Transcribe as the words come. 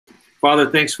Father,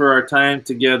 thanks for our time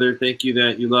together. Thank you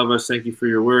that you love us. Thank you for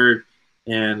your word.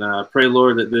 And pray,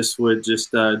 Lord, that this would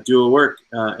just do a work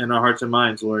in our hearts and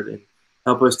minds, Lord, and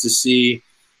help us to see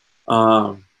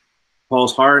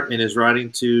Paul's heart in his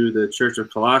writing to the church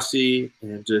of Colossae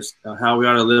and just how we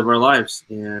ought to live our lives.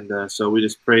 And so we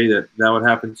just pray that that would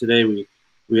happen today.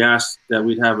 We ask that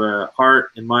we'd have a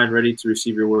heart and mind ready to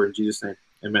receive your word. In Jesus' name,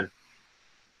 amen.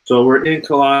 So we're in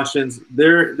Colossians.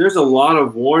 There's a lot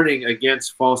of warning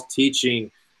against false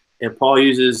teaching, and Paul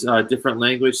uses different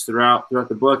language throughout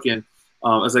the book. And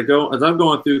as I'm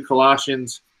going through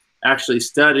Colossians, actually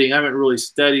studying, I haven't really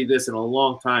studied this in a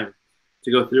long time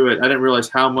to go through it. I didn't realize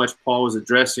how much Paul was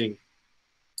addressing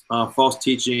false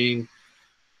teaching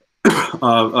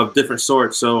of different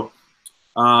sorts. So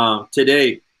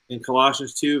today in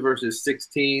Colossians 2 verses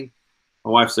 16,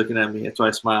 my wife's looking at me, that's why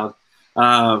I smiled.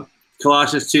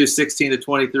 Colossians 2, 16 to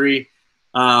 23.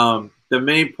 The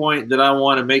main point that I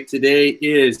want to make today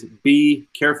is be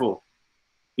careful.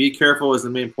 Be careful is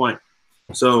the main point.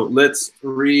 So let's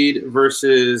read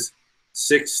verses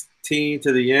 16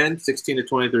 to the end, 16 to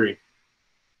 23.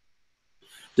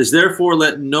 Does therefore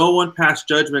let no one pass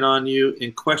judgment on you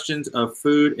in questions of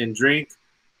food and drink,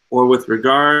 or with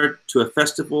regard to a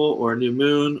festival or a new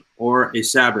moon or a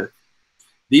Sabbath.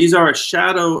 These are a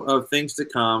shadow of things to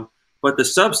come, but the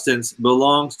substance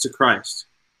belongs to Christ.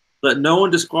 Let no one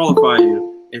disqualify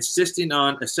you, insisting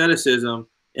on asceticism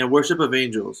and worship of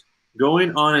angels,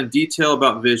 going on in detail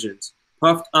about visions,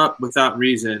 puffed up without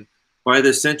reason by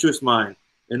the sensuous mind,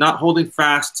 and not holding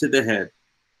fast to the head,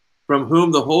 from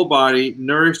whom the whole body,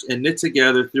 nourished and knit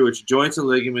together through its joints and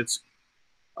ligaments,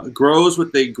 grows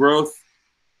with a growth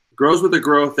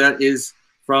that is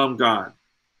from God.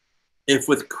 If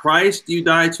with Christ you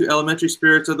died to elementary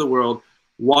spirits of the world,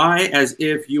 why, as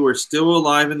if you were still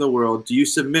alive in the world, do you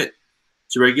submit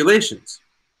to regulations?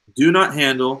 Do not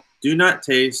handle, do not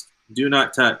taste, do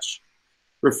not touch,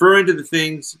 referring to the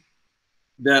things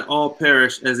that all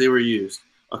perish as they were used,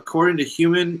 according to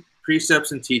human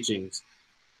precepts and teachings.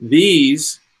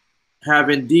 These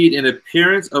have indeed an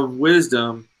appearance of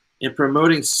wisdom in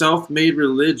promoting self-made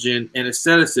religion and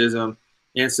asceticism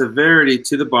and severity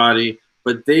to the body,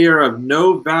 but they are of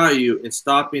no value in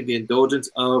stopping the indulgence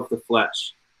of the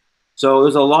flesh. So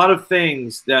there's a lot of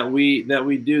things that we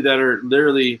do that are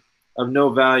literally of no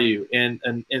value,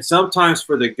 and sometimes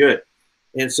for the good.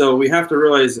 And so we have to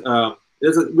realize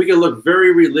we can look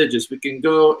very religious. We can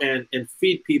go and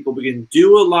feed people. We can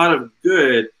do a lot of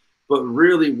good, but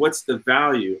really, what's the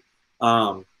value?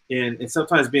 And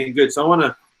sometimes being good. So I want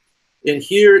to, in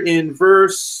here in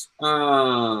verse,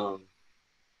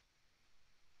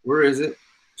 where is it?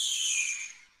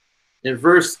 In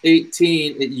verse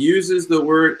 18, it uses the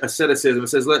word asceticism. It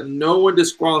says, let no one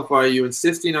disqualify you,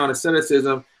 insisting on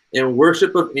asceticism and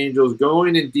worship of angels,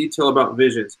 going in detail about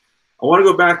visions. I want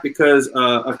to go back because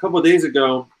a couple of days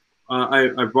ago,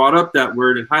 I brought up that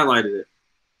word and highlighted it.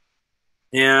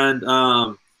 And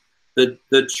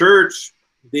the church,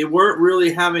 they weren't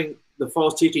really having the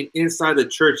false teaching inside the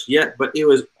church yet, but it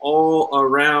was all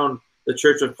around the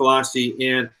church of Colossae.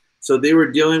 And so they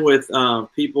were dealing with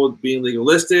people being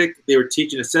legalistic. They were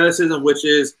teaching asceticism, which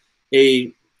is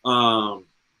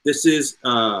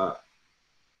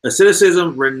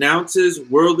asceticism renounces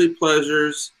worldly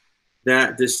pleasures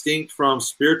that distinct from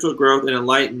spiritual growth and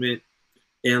enlightenment,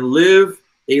 and live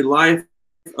a life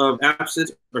of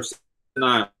absence or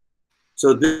denial.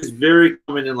 So this is very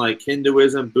common in like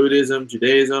Hinduism, Buddhism,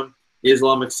 Judaism,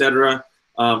 Islam, etc.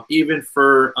 Even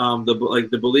for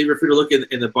the believer, if we look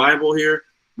in the Bible here,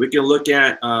 we can look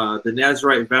at the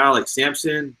Nazarite vow, like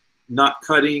Samson, not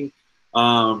cutting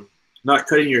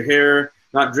your hair,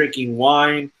 not drinking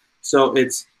wine. So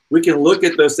we can look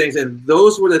at those things, and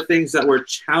those were the things that were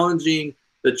challenging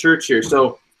the church here.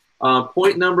 So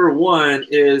point number one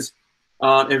is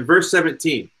in verse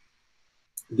 17.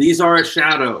 These are a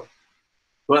shadow,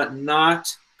 but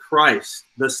not Christ,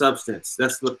 the substance.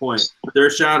 That's the point. They're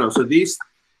a shadow. So these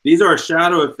are a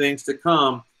shadow of things to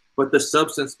come, but the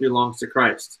substance belongs to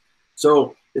Christ.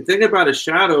 So the thing about a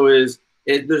shadow is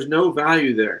there's no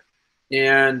value there,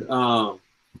 and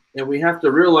we have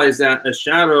to realize that a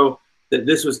shadow that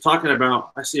this was talking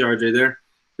about. I see RJ there.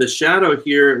 The shadow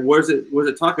here, what is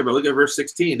it talking about? Look at verse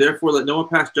 16. Therefore, let no one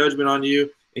pass judgment on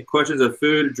you in questions of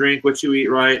food, drink, what you eat,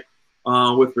 right,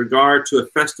 with regard to a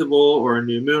festival or a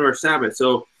new moon or Sabbath.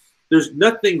 So there's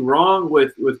nothing wrong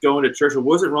with going to church. It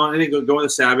wasn't wrong anything going to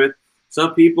Sabbath.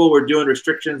 Some people were doing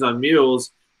restrictions on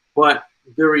meals, but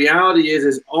the reality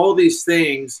is all these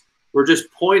things were just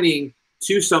pointing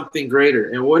to something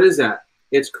greater. And what is that?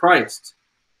 It's Christ.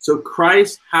 So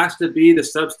Christ has to be the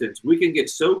substance. We can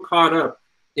get so caught up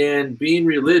in being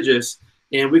religious,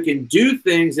 and we can do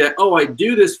things that, oh, I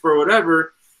do this for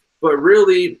whatever, but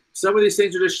really some of these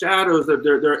things are just shadows.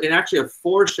 They're actually a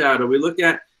foreshadow. We look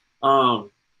at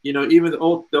even the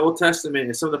Old Testament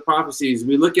and some of the prophecies.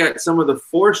 We look at some of the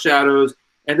foreshadows,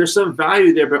 and there's some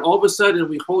value there, but all of a sudden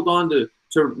we hold on to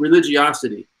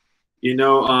religiosity.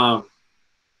 I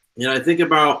think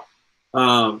about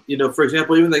for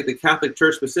example, even like the Catholic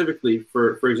Church specifically,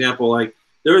 for example, like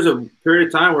there was a period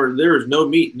of time where there was no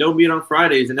meat on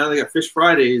Fridays, and now they got Fish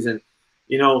Fridays, and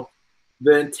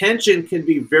the intention can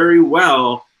be very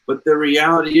well, but the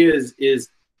reality is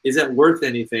that worth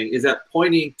anything? Is that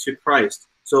pointing to Christ?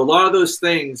 So a lot of those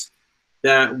things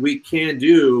that we can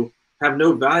do have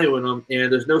no value in them,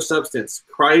 and there's no substance.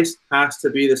 Christ has to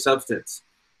be the substance,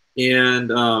 and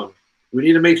we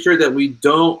need to make sure that we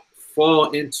don't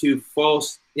fall into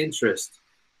false interest.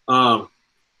 So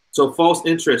false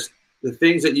interest, the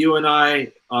things that you and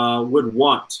I would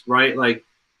want, right? Like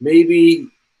maybe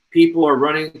people are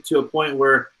running to a point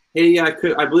where, hey, yeah,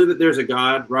 I believe that there's a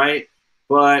God, right?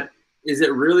 But is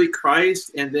it really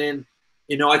Christ? And then,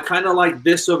 I kind of like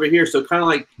this over here. So kind of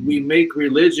like we make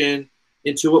religion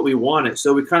into what we want it.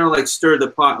 So we kind of like stir the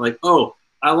pot, like, oh,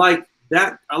 I like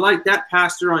that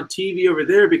pastor on TV over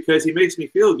there because he makes me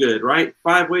feel good, right?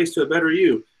 5 Ways to a Better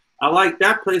You. I like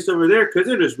that place over there because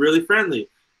they're just really friendly.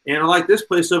 And I like this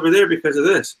place over there because of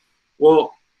this.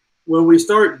 Well, when we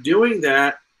start doing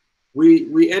that,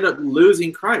 we end up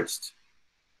losing Christ.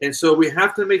 And so we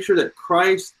have to make sure that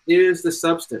Christ is the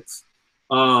substance.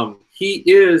 He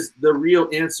is the real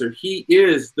answer. He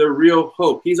is the real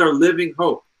hope. He's our living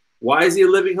hope. Why is he a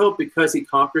living hope? Because he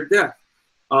conquered death.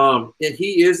 And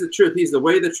he is the truth. He's the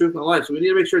way, the truth, and the life. So we need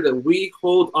to make sure that we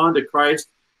hold on to Christ.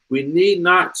 We need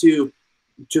not to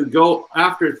go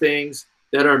after things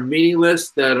that are meaningless,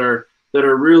 that are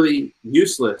really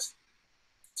useless.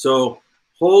 So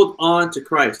hold on to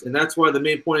Christ. And that's why the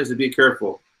main point is to be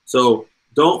careful. So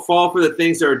don't fall for the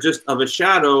things that are just of a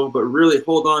shadow, but really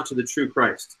hold on to the true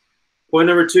Christ. Point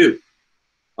number 2.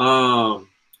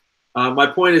 My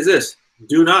point is this: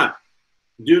 do not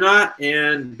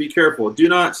and be careful. Do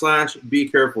not / be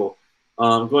careful.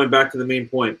 Going back to the main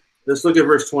point. Let's look at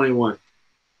verse 21.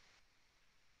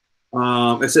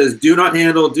 It says, do not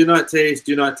handle, do not taste,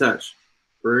 do not touch.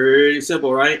 Pretty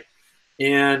simple, right?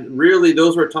 And really,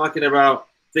 those were talking about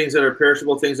things that are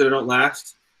perishable, things that don't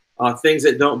last, things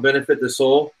that don't benefit the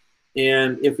soul.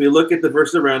 And if we look at the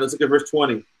verses around, let's look at verse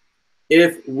 20.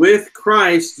 If with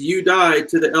Christ you died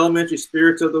to the elementary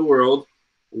spirits of the world,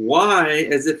 why,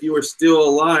 as if you were still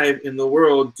alive in the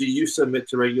world, do you submit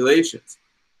to regulations?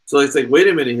 So it's like, wait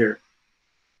a minute here.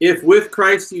 If with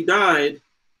Christ you died,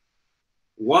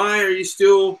 why are you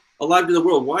still alive to the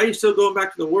world? Why are you still going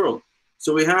back to the world?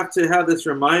 So we have to have this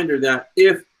reminder that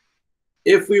if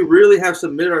we really have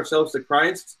submitted ourselves to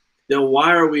Christ, then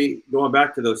why are we going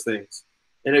back to those things?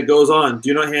 And it goes on.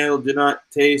 Do not handle, do not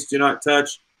taste, do not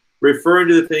touch, referring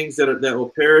to the things that will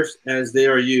perish as they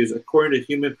are used, according to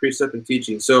human precept and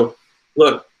teaching. So,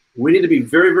 look, we need to be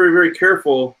very, very, very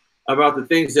careful about the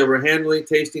things that we're handling,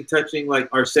 tasting, touching, like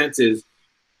our senses.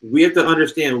 We have to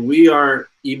understand we are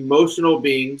emotional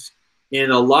beings,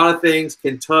 and a lot of things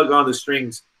can tug on the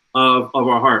strings of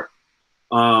our heart.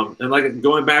 And like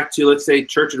going back to, let's say,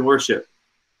 church and worship.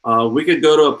 We could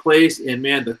go to a place and,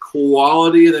 man, the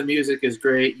quality of the music is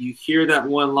great. You hear that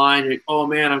one line, you're like, oh,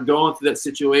 man, I'm going through that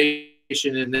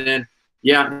situation. And then,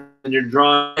 yeah, and you're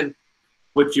drawn.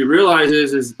 What you realize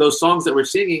is those songs that we're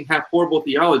singing have horrible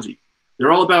theology.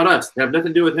 They're all about us. They have nothing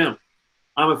to do with him.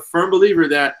 I'm a firm believer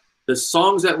that the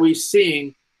songs that we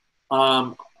sing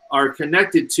are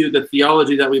connected to the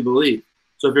theology that we believe.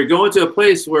 So if you're going to a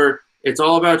place where it's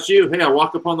all about you, hey, I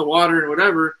walk upon the water and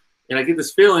whatever, and I get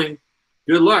this feeling,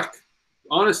 good luck.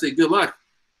 Honestly, good luck.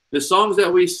 The songs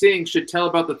that we sing should tell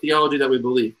about the theology that we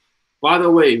believe. By the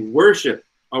way, worship.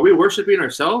 Are we worshiping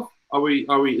ourselves?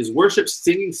 Is worship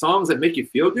singing songs that make you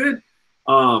feel good?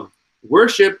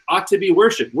 Worship ought to be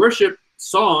worship. Worship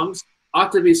songs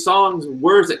ought to be songs,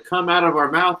 words that come out of our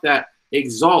mouth that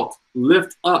exalt,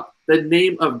 lift up the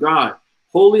name of God.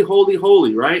 Holy, holy,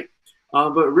 holy, right?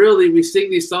 But really, we sing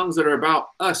these songs that are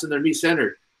about us and they're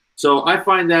me-centered. So I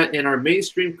find that in our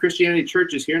mainstream Christianity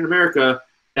churches here in America,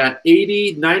 that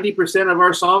 80–90% of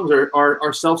our songs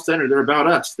are self-centered. They're about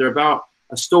us. They're about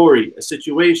a story, a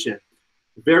situation.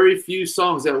 Very few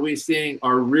songs that we sing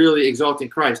are really exalting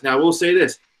Christ. Now, we'll say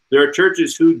this. There are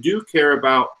churches who do care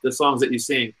about the songs that you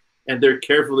sing, and they're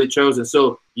carefully chosen.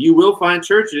 So you will find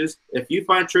churches, if you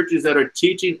find churches that are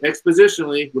teaching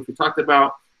expositionally, which we talked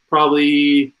about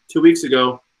probably 2 weeks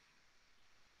ago,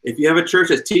 if you have a church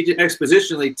that's teaching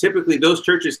expositionally, typically those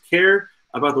churches care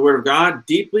about the Word of God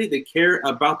deeply. They care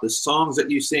about the songs that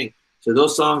you sing. So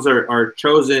those songs are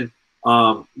chosen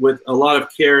with a lot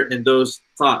of care in those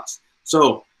thoughts.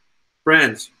 So,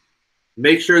 friends,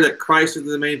 make sure that Christ is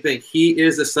the main thing. He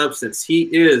is the substance. He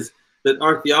is that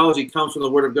our theology comes from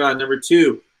the Word of God. Number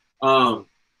two,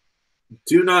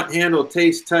 do not handle,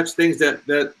 taste, touch things that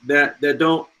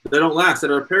don't last,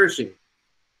 that are perishing.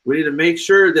 We need to make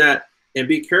sure that and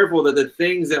be careful that the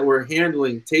things that we're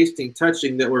handling, tasting,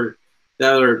 touching, that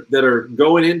are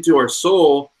going into our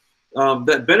soul,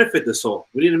 that benefit the soul.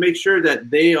 We need to make sure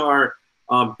that they are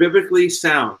biblically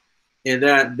sound and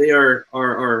that they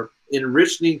are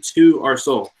enriching to our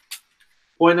soul.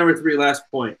 Point number three, last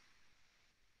point.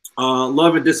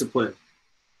 Love and discipline.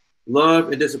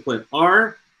 Love and discipline.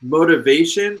 Our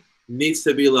motivation needs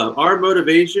to be love. Our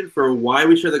motivation for why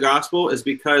we share the gospel is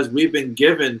because we've been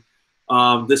given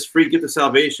this free gift of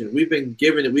salvation. We've been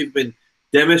given it. We've been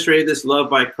demonstrated this love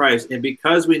by Christ. And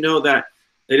because we know that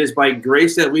it is by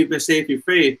grace that we've been saved through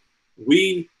faith,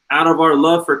 we, out of our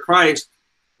love for Christ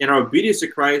and our obedience to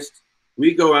Christ,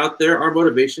 we go out there. Our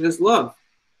motivation is love.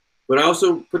 But I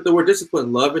also put the word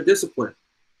discipline, love and discipline.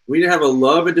 We need to have a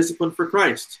love and discipline for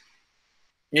Christ.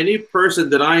 Any person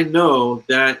that I know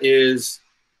that is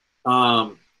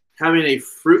having a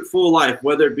fruitful life,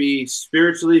 whether it be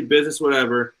spiritually, business,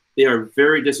 whatever, they are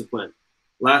very disciplined.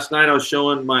 Last night I was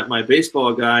showing my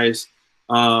baseball guys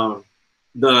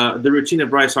the routine of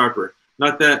Bryce Harper.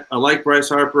 Not that I like Bryce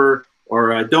Harper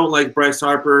or I don't like Bryce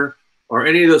Harper or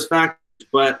any of those factors,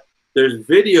 but there's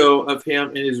video of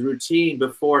him in his routine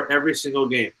before every single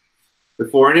game.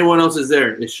 Before anyone else is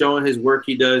there, it's showing his work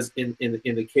he does in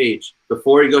the cage.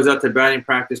 Before he goes out to batting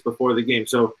practice before the game.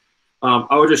 So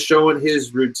I was just showing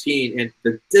his routine and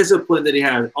the discipline that he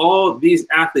has. All these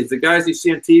athletes, the guys you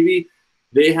see on TV,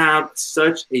 they have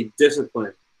such a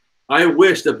discipline. I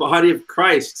wish the body of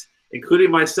Christ, including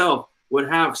myself, would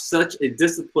have such a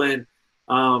discipline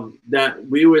that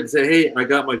we would say, hey, I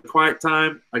got my quiet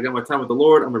time. I got my time with the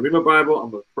Lord. I'm going to read my Bible. I'm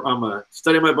going to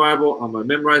study my Bible. I'm going to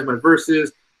memorize my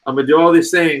verses. I'm going to do all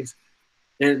these things.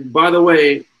 And by the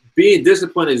way, being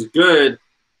disciplined is good,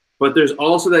 but there's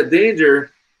also that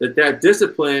danger that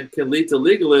discipline can lead to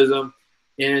legalism,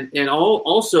 and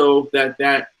also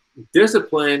that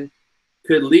discipline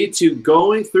could lead to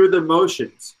going through the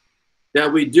motions,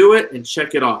 that we do it and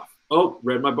check it off. Oh,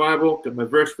 read my Bible, got my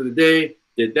verse for the day,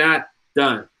 did that,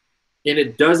 done. And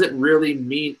it doesn't really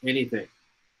mean anything.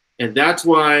 And that's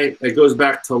why it goes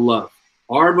back to love.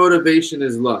 Our motivation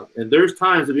is love. And there's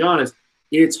times, to be honest,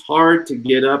 it's hard to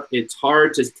get up. It's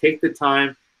hard to take the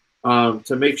time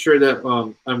to make sure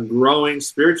that I'm growing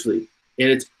spiritually. And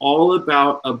it's all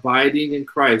about abiding in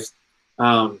Christ.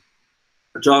 John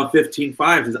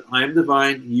 15:5 says, I am the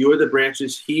vine, you are the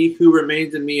branches. He who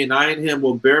remains in me and I in him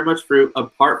will bear much fruit.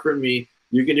 Apart from me,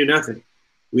 you can do nothing.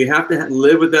 We have to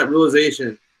live with that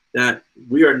realization that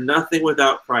we are nothing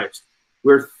without Christ.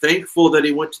 We're thankful that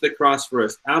he went to the cross for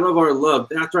us. Out of our love,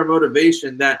 that's our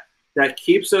motivation that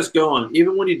keeps us going.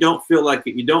 Even when you don't feel like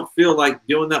it, you don't feel like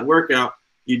doing that workout,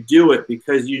 you do it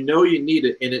because you know you need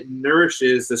it and it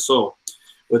nourishes the soul.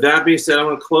 With that being said, I'm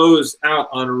going to close out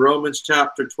on Romans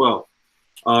chapter 12.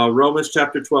 Romans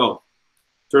chapter 12.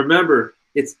 So remember,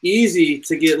 it's easy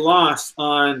to get lost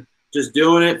on just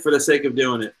doing it for the sake of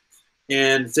doing it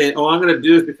and saying, oh, I'm going to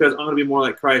do this because I'm going to be more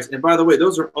like Christ. And by the way,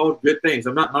 those are all good things.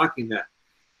 I'm not knocking that.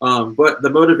 But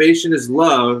the motivation is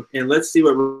love. And let's see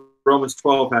what Romans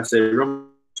 12 has to say.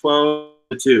 Romans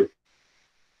 12:2. It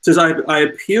says, I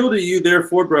appeal to you,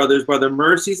 therefore, brothers, by the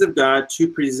mercies of God, to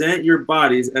present your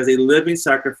bodies as a living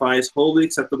sacrifice, wholly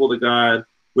acceptable to God,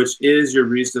 which is your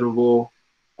spiritual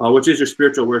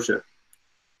worship.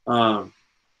 Another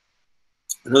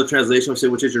translation will say,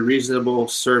 which is your reasonable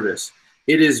service.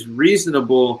 It is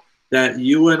reasonable that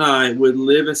you and I would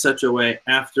live in such a way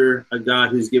after a God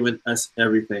who's given us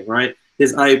everything, right?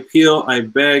 I appeal, I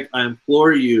beg, I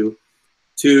implore you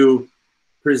to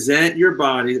present your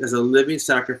body as a living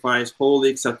sacrifice, wholly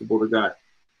acceptable to God.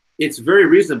 It's very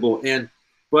reasonable,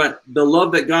 but the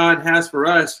love that God has for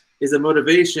us is a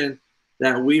motivation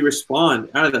that we respond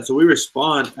out of that. So we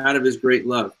respond out of his great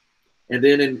love. And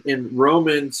then in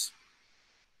Romans,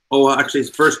 actually it's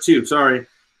verse 2, sorry.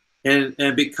 And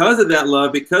because of that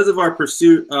love, because of our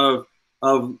pursuit of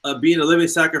being a living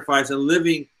sacrifice and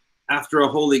living after a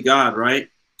holy God, right,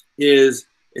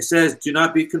 it says, do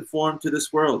not be conformed to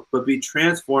this world, but be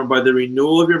transformed by the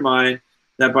renewal of your mind,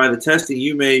 that by the testing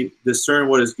you may discern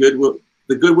what is good,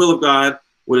 the good will of God,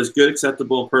 what is good,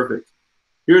 acceptable, and perfect.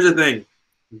 Here's the thing.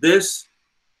 This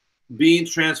being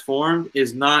transformed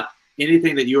is not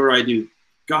anything that you or I do.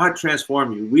 God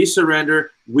transformed you. We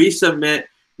surrender. We submit.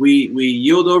 we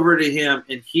yield over to him,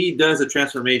 and he does the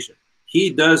transformation. He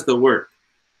does the work.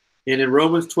 And in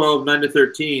Romans 12,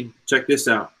 9-13, check this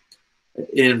out.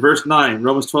 In verse 9,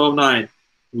 Romans 12, 9,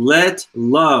 let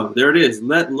love, there it is,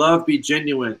 let love be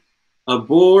genuine.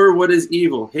 Abhor what is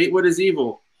evil, hate what is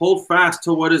evil, hold fast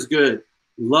to what is good.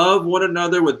 Love one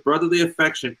another with brotherly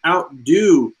affection.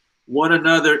 Outdo one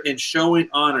another in showing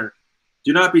honor.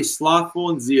 Do not be slothful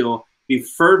in zeal. Be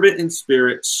fervent in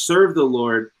spirit. Serve the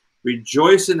Lord.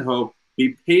 Rejoice in hope.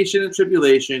 Be patient in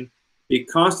tribulation. Be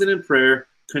constant in prayer.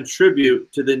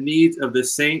 Contribute to the needs of the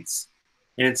saints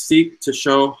and seek to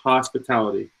show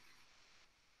hospitality.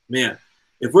 Man,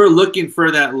 if we're looking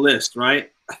for that list,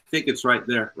 right? I think it's right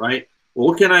there, right? Well,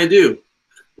 what can I do?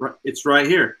 It's right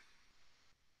here.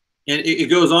 And it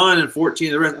goes on in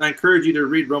 14. The rest, I encourage you to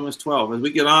read Romans 12. As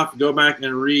we get off, go back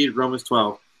and read Romans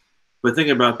 12. But think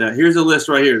about that. Here's a list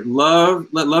right here. Love,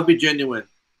 let love be genuine.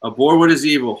 Abhor what is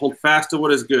evil. Hold fast to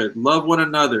what is good. Love one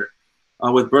another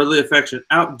with brotherly affection.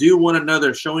 Outdo one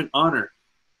another, showing honor.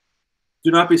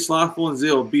 Do not be slothful in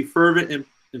zeal. Be fervent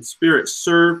in spirit.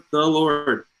 Serve the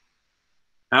Lord.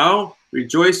 How?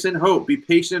 Rejoice in hope. Be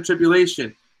patient in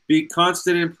tribulation. Be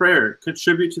constant in prayer.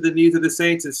 Contribute to the needs of the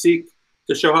saints and seek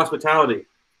to show hospitality.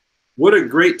 What a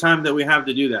great time that we have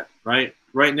to do that, right?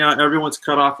 Right now, everyone's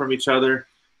cut off from each other,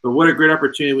 but what a great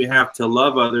opportunity we have to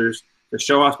love others, to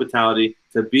show hospitality,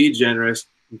 to be generous,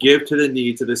 give to the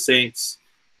needs of the saints,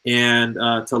 and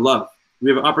to love.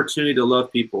 We have an opportunity to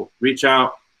love people, reach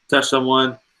out, touch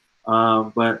someone,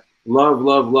 but love,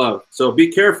 love, love. So be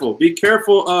careful. Be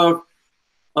careful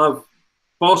of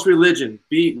false religion.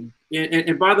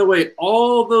 And by the way,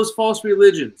 all those false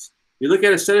religions, you look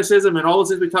at asceticism and all those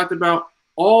things we talked about,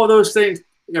 all those things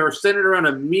are centered around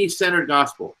a me-centered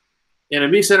gospel. And a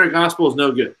me-centered gospel is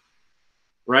no good,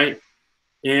 right?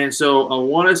 And so I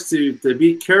want us to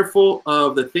be careful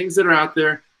of the things that are out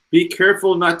there. Be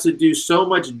careful not to do so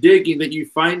much digging that you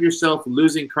find yourself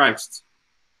losing Christ.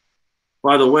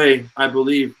 By the way, I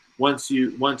believe once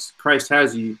Christ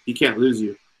has you, he can't lose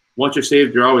you. Once you're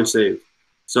saved, you're always saved.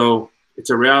 So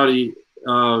it's a reality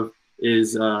of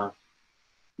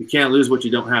you can't lose what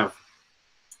you don't have.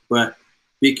 But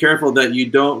be careful that you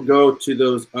don't go to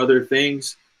those other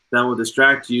things that will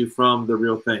distract you from the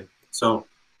real thing. So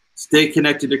stay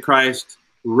connected to Christ,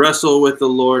 wrestle with the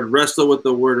Lord, wrestle with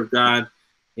the Word of God,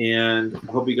 and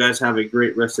I hope you guys have a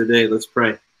great rest of the day. Let's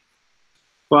pray.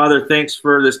 Father, thanks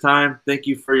for this time. Thank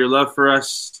you for your love for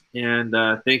us, and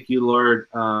thank you, Lord,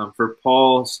 for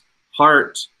Paul's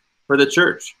heart for the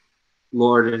church,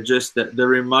 Lord, and just the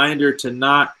reminder to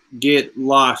not get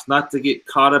lost, not to get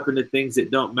caught up in the things that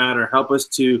don't matter. Help us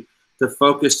to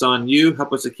focus on you.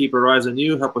 Help us to keep our eyes on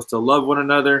you. Help us to love one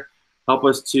another. Help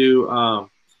us to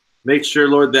make sure,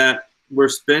 Lord, that we're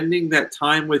spending that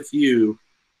time with you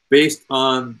based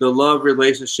on the love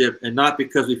relationship and not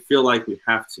because we feel like we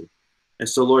have to. And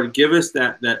so, Lord, give us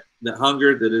that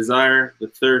hunger, the desire, the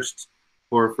thirst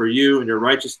for you and your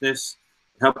righteousness.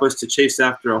 Help us to chase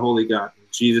after a holy God. In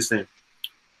Jesus' name,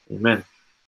 amen.